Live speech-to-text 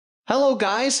Hello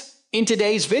guys! In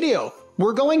today's video,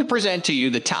 we're going to present to you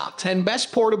the top 10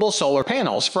 best portable solar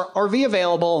panels for RV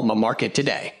available on the market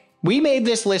today. We made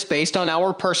this list based on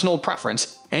our personal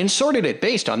preference and sorted it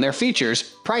based on their features,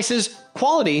 prices,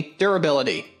 quality,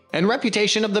 durability, and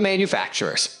reputation of the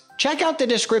manufacturers. Check out the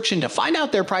description to find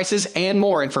out their prices and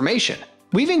more information.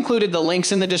 We've included the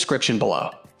links in the description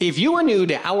below. If you are new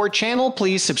to our channel,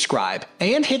 please subscribe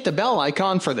and hit the bell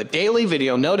icon for the daily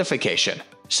video notification.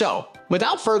 So,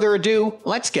 without further ado,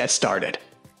 let's get started.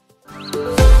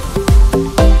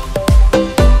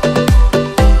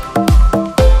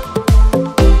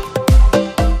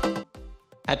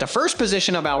 At the first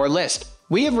position of our list,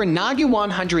 we have Renogy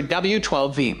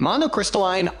 100W12V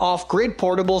Monocrystalline Off-Grid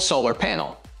Portable Solar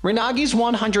Panel. Renogy's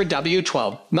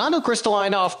 100W12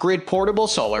 Monocrystalline Off-Grid Portable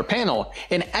Solar Panel,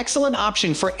 an excellent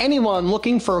option for anyone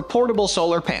looking for a portable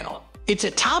solar panel. It's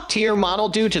a top-tier model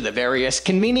due to the various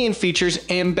convenient features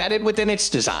embedded within its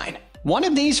design. One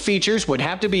of these features would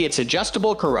have to be its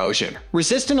adjustable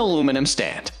corrosion-resistant aluminum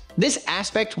stand. This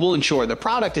aspect will ensure the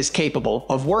product is capable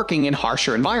of working in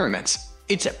harsher environments.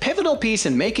 It's a pivotal piece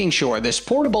in making sure this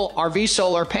portable RV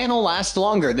solar panel lasts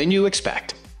longer than you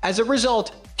expect. As a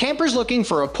result, campers looking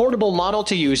for a portable model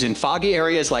to use in foggy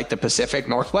areas like the Pacific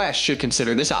Northwest should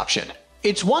consider this option.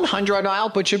 Its 100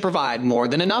 output should provide more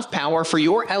than enough power for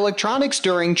your electronics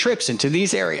during trips into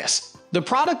these areas. The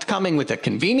product coming with a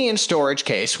convenient storage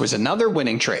case was another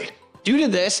winning trade. Due to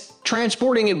this,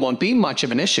 transporting it won't be much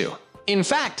of an issue. In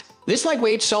fact, this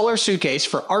lightweight solar suitcase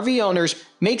for RV owners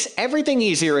makes everything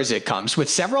easier as it comes with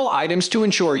several items to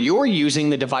ensure you're using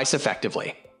the device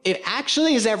effectively. It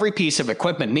actually has every piece of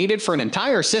equipment needed for an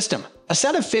entire system: a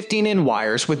set of 15-in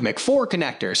wires with MK4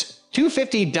 connectors,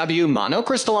 250W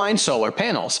monocrystalline solar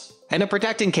panels, and a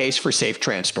protecting case for safe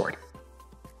transport.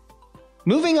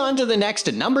 Moving on to the next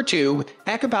at number 2,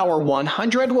 Acopower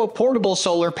 100W Portable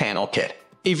Solar Panel Kit.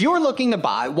 If you're looking to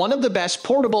buy one of the best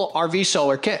portable RV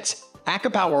solar kits,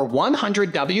 Acopower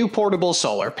 100W Portable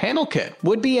Solar Panel Kit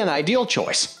would be an ideal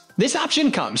choice. This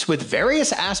option comes with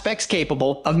various aspects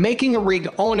capable of making a rig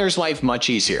owner's life much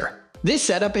easier. This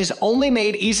setup is only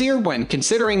made easier when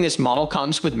considering this model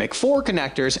comes with MK4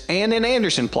 connectors and an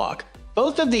Anderson plug.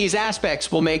 Both of these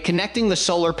aspects will make connecting the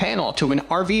solar panel to an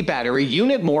RV battery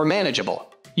unit more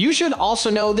manageable. You should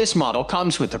also know this model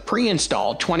comes with a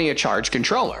pre-installed 20-watt charge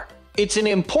controller. It's an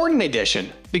important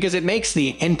addition because it makes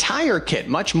the entire kit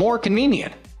much more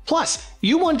convenient. Plus,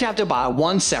 you won't have to buy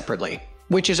one separately,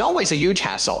 which is always a huge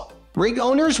hassle. Rig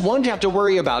owners won't have to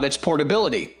worry about its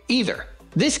portability either.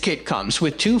 This kit comes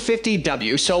with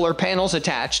 250W solar panels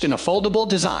attached in a foldable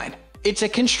design. It's a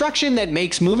construction that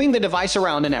makes moving the device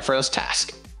around an effortless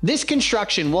task. This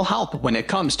construction will help when it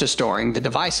comes to storing the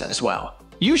device as well.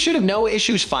 You should have no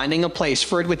issues finding a place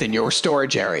for it within your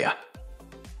storage area.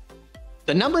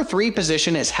 The number 3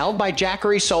 position is held by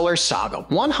Jackery SolarSaga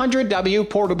 100W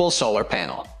Portable Solar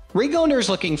Panel. Rig owners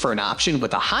looking for an option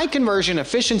with a high conversion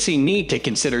efficiency need to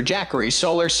consider Jackery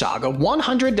SolarSaga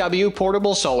 100W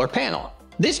Portable Solar Panel.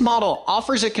 This model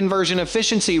offers a conversion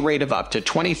efficiency rate of up to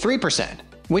 23%,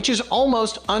 which is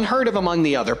almost unheard of among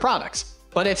the other products.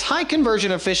 But its high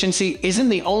conversion efficiency isn't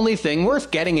the only thing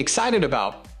worth getting excited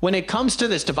about when it comes to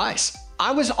this device.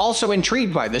 I was also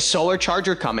intrigued by this solar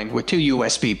charger coming with 2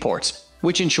 USB ports,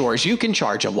 which ensures you can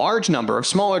charge a large number of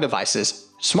smaller devices,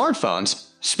 smartphones,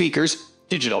 speakers,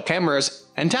 digital cameras,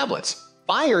 and tablets.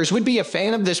 Buyers would be a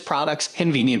fan of this product's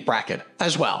convenient bracket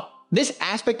as well. This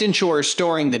aspect ensures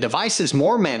storing the device is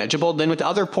more manageable than with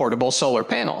other portable solar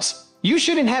panels. You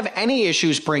shouldn't have any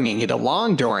issues bringing it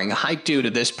along during a hike due to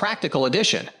this practical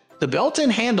addition. The built-in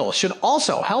handle should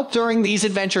also help during these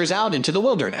adventures out into the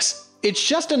wilderness. It's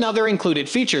just another included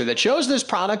feature that shows this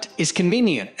product is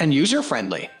convenient and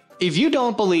user-friendly. If you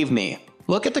don't believe me,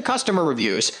 look at the customer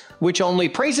reviews, which only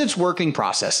praise its working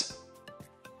process.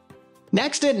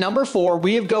 Next at number 4,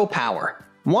 we have Acopower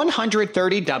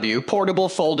 130W Portable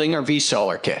Folding RV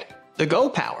Solar Kit. The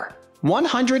Acopower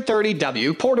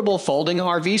 130W Portable Folding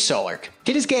RV Solar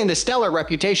Kit has gained a stellar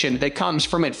reputation that comes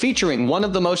from it featuring one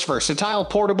of the most versatile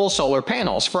portable solar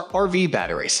panels for RV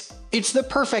batteries. It's the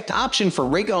perfect option for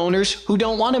rig owners who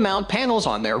don't want to mount panels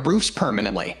on their roofs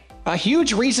permanently. A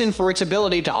huge reason for its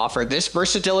ability to offer this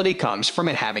versatility comes from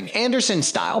it having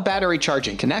Anderson-style battery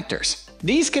charging connectors.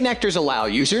 These connectors allow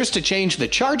users to change the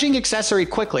charging accessory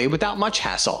quickly without much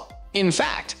hassle. In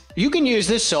fact, you can use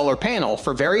this solar panel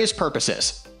for various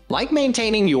purposes, like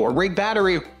maintaining your rig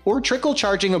battery or trickle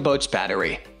charging a boat's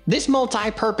battery. This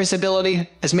multi-purpose ability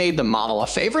has made the model a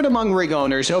favorite among rig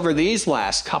owners over these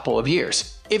last couple of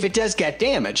years. If it does get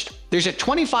damaged, there's a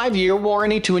 25-year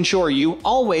warranty to ensure you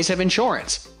always have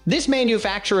insurance. This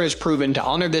manufacturer has proven to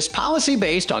honor this policy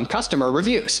based on customer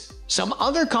reviews. Some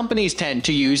other companies tend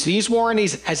to use these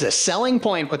warranties as a selling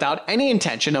point without any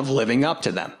intention of living up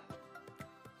to them.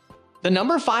 The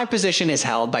number 5 position is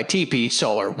held by TP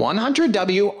Solar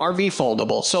 100W RV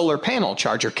Foldable Solar Panel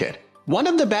Charger Kit. One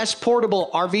of the best portable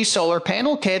RV solar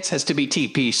panel kits has to be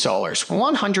TP Solar's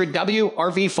 100W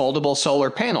RV Foldable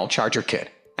Solar Panel Charger Kit.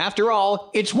 After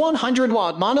all, its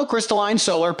 100-watt monocrystalline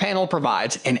solar panel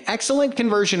provides an excellent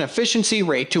conversion efficiency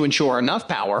rate to ensure enough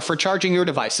power for charging your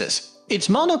devices. Its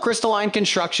monocrystalline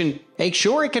construction makes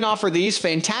sure it can offer these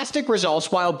fantastic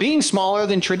results while being smaller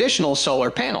than traditional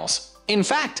solar panels. In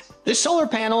fact, this solar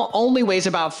panel only weighs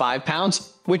about 5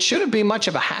 pounds, which shouldn't be much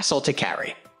of a hassle to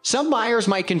carry. Some buyers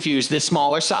might confuse this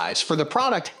smaller size for the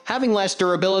product having less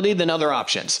durability than other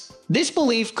options. This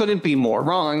belief couldn't be more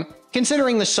wrong,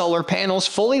 considering the solar panel's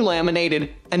fully laminated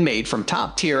and made from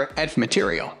top-tier EDF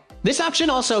material. This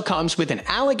option also comes with an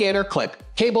alligator clip,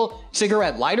 cable,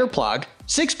 cigarette lighter plug,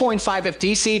 6.5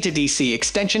 DC to DC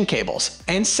extension cables,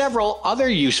 and several other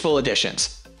useful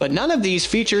additions. But none of these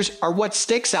features are what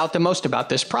sticks out the most about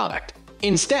this product.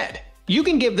 Instead, you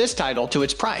can give this title to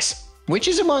its price, which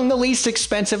is among the least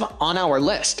expensive on our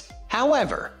list.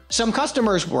 However, some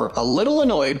customers were a little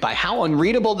annoyed by how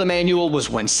unreadable the manual was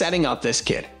when setting up this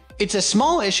kit. It's a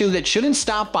small issue that shouldn't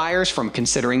stop buyers from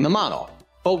considering the model,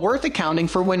 but worth accounting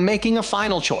for when making a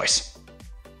final choice.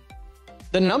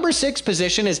 The number 6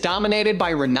 position is dominated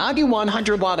by Renogy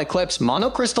 100-watt Eclipse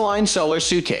Monocrystalline Solar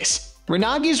Suitcase.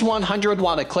 Renogy's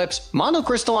 100-watt Eclipse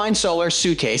Monocrystalline Solar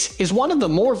Suitcase is one of the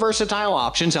more versatile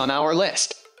options on our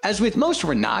list. As with most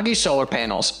Renogy solar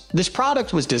panels, this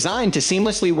product was designed to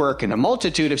seamlessly work in a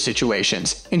multitude of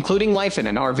situations, including life in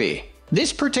an RV.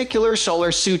 This particular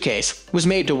solar suitcase was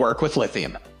made to work with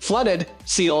lithium, flooded,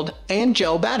 sealed, and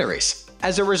gel batteries.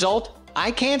 As a result,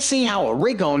 I can't see how a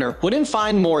rig owner wouldn't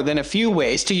find more than a few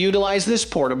ways to utilize this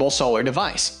portable solar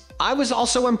device. I was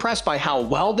also impressed by how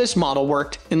well this model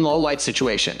worked in low-light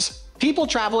situations. People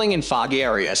traveling in foggy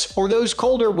areas or those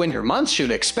colder winter months should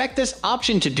expect this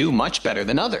option to do much better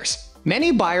than others.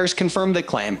 Many buyers confirmed the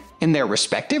claim in their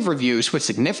respective reviews with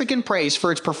significant praise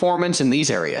for its performance in these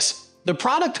areas. The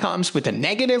product comes with a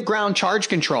negative ground charge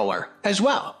controller as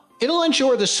well. It'll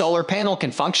ensure the solar panel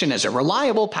can function as a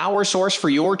reliable power source for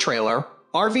your trailer,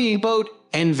 RV, boat,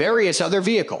 and various other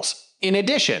vehicles. In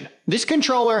addition, this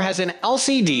controller has an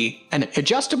LCD and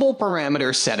adjustable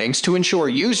parameter settings to ensure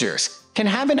users can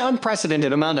have an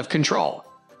unprecedented amount of control.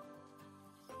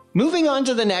 Moving on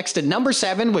to the next at number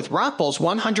 7 with Rockpals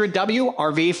 100W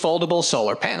RV Foldable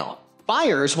Solar Panel.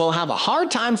 Buyers will have a hard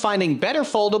time finding better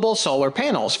foldable solar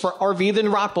panels for RV than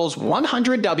Rockpals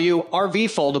 100W RV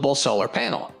Foldable Solar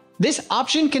Panel. This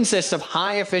option consists of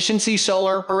high-efficiency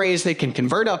solar arrays that can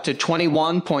convert up to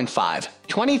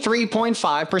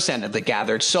 23.5% of the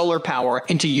gathered solar power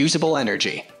into usable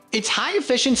energy. Its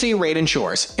high-efficiency rate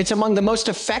ensures it's among the most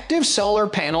effective solar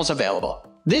panels available.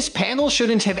 This panel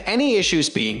shouldn't have any issues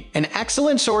being an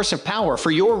excellent source of power for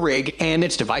your rig and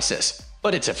its devices.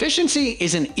 But its efficiency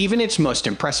isn't even its most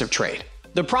impressive trait.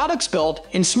 The product's built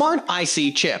in Smart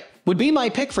IC chip would be my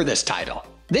pick for this title.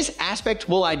 This aspect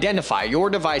will identify your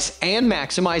device and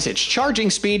maximize its charging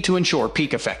speed to ensure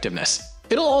peak effectiveness.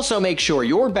 It'll also make sure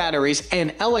your batteries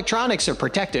and electronics are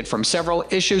protected from several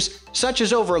issues such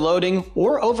as overloading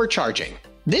or overcharging.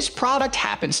 This product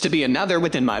happens to be another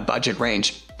within my budget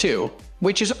range, too,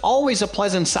 which is always a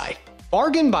pleasant sight.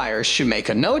 Bargain buyers should make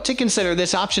a note to consider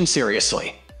this option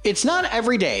seriously. It's not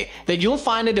every day that you'll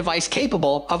find a device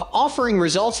capable of offering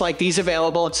results like these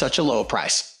available at such a low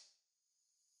price.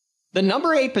 The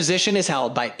number 8 position is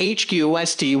held by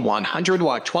Hqst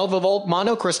 100-watt 12-volt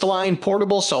monocrystalline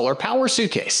portable solar power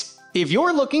suitcase. If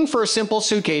you're looking for a simple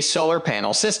suitcase solar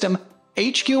panel system,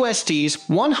 Hqst's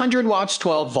 100 watts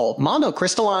 12-volt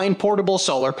monocrystalline portable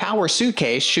solar power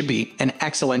suitcase should be an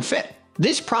excellent fit.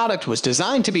 This product was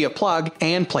designed to be a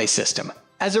plug-and-play system.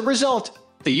 As a result,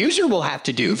 the user will have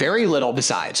to do very little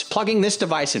besides plugging this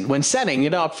device in when setting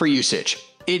it up for usage.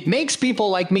 It makes people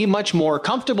like me much more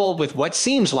comfortable with what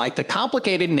seems like the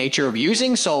complicated nature of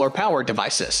using solar-powered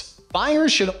devices.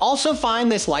 Buyers should also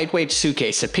find this lightweight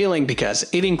suitcase appealing because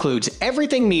it includes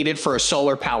everything needed for a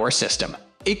solar power system.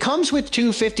 It comes with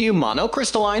 250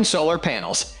 monocrystalline solar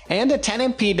panels and a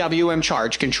 10 PWM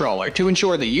charge controller to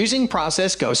ensure the using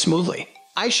process goes smoothly.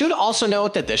 I should also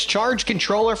note that this charge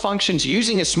controller functions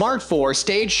using a smart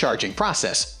 4-stage charging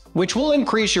process, which will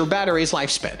increase your battery's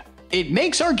lifespan. It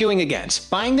makes arguing against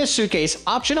buying this suitcase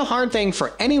option a hard thing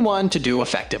for anyone to do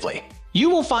effectively. You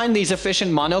will find these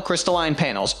efficient monocrystalline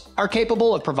panels are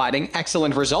capable of providing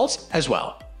excellent results as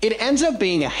well. It ends up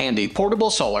being a handy portable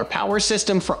solar power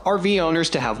system for RV owners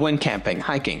to have when camping,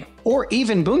 hiking, or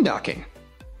even boondocking.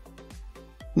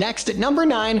 Next, at number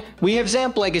 9, we have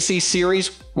Zamp Legacy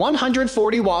Series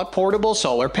 140-watt portable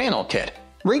solar panel kit.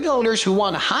 Rig owners who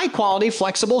want a high-quality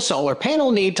flexible solar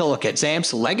panel need to look at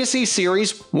Zamp's Legacy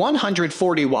Series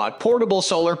 140-watt portable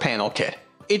solar panel kit.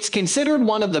 It's considered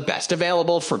one of the best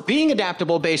available for being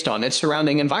adaptable based on its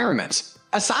surrounding environments.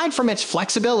 Aside from its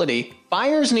flexibility,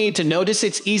 buyers need to notice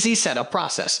its easy setup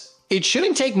process. It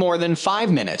shouldn't take more than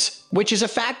 5 minutes, which is a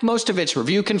fact most of its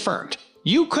review confirmed.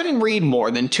 You couldn't read more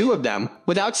than 2 of them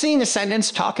without seeing a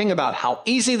sentence talking about how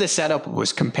easy the setup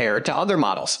was compared to other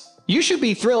models. You should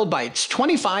be thrilled by its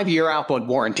 25-year output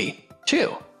warranty,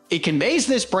 too. It conveys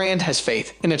this brand has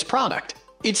faith in its product.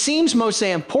 It seems most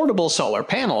Zamp portable solar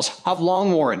panels have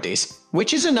long warranties,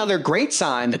 which is another great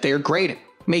sign that they are great at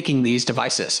making these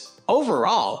devices.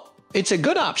 Overall, it's a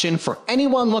good option for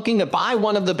anyone looking to buy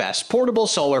one of the best portable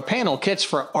solar panel kits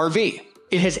for RV.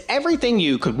 It has everything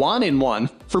you could want in one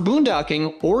for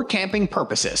boondocking or camping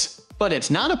purposes, but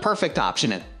it's not a perfect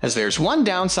option as there's one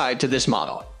downside to this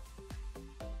model.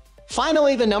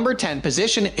 Finally, the number 10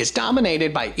 position is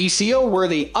dominated by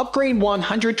ECO-worthy Upgrade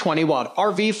 120-watt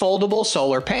RV Foldable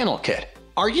Solar Panel Kit.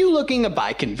 Are you looking to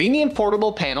buy convenient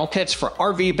portable panel kits for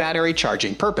RV battery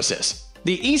charging purposes?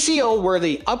 The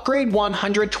ECO-worthy Upgrade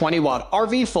 120-watt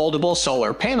RV Foldable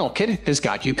Solar Panel Kit has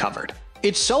got you covered.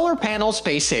 Its solar panel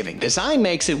space-saving design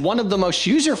makes it one of the most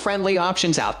user-friendly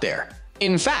options out there.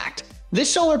 In fact,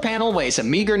 this solar panel weighs a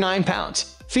meager 9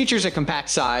 pounds. Features a compact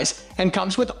size, and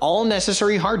comes with all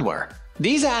necessary hardware.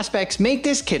 These aspects make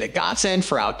this kit a godsend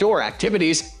for outdoor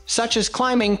activities such as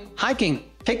climbing,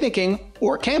 hiking, picnicking,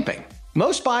 or camping.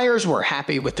 Most buyers were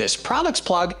happy with this product's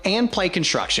plug and play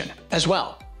construction as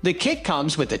well. The kit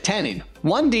comes with a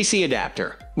 10-in-1 DC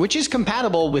adapter, which is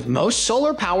compatible with most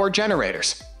solar power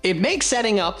generators. It makes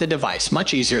setting up the device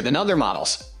much easier than other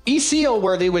models.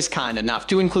 ECO-worthy was kind enough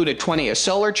to include a 20A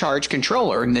solar charge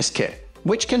controller in this kit,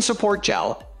 which can support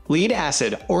gel,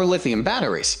 lead-acid, or lithium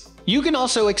batteries. You can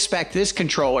also expect this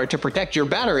controller to protect your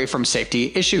battery from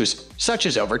safety issues, such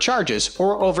as overcharges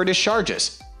or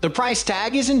over-discharges. The price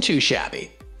tag isn't too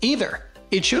shabby either.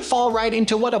 It should fall right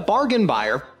into what a bargain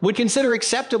buyer would consider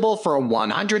acceptable for a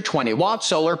 120-watt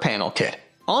solar panel kit.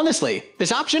 Honestly,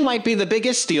 this option might be the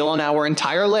biggest steal on our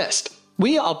entire list.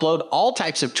 We upload all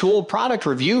types of tool product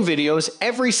review videos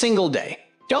every single day.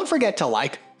 Don't forget to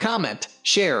like, comment,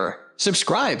 share,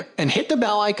 subscribe, and hit the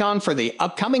bell icon for the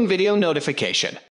upcoming video notification.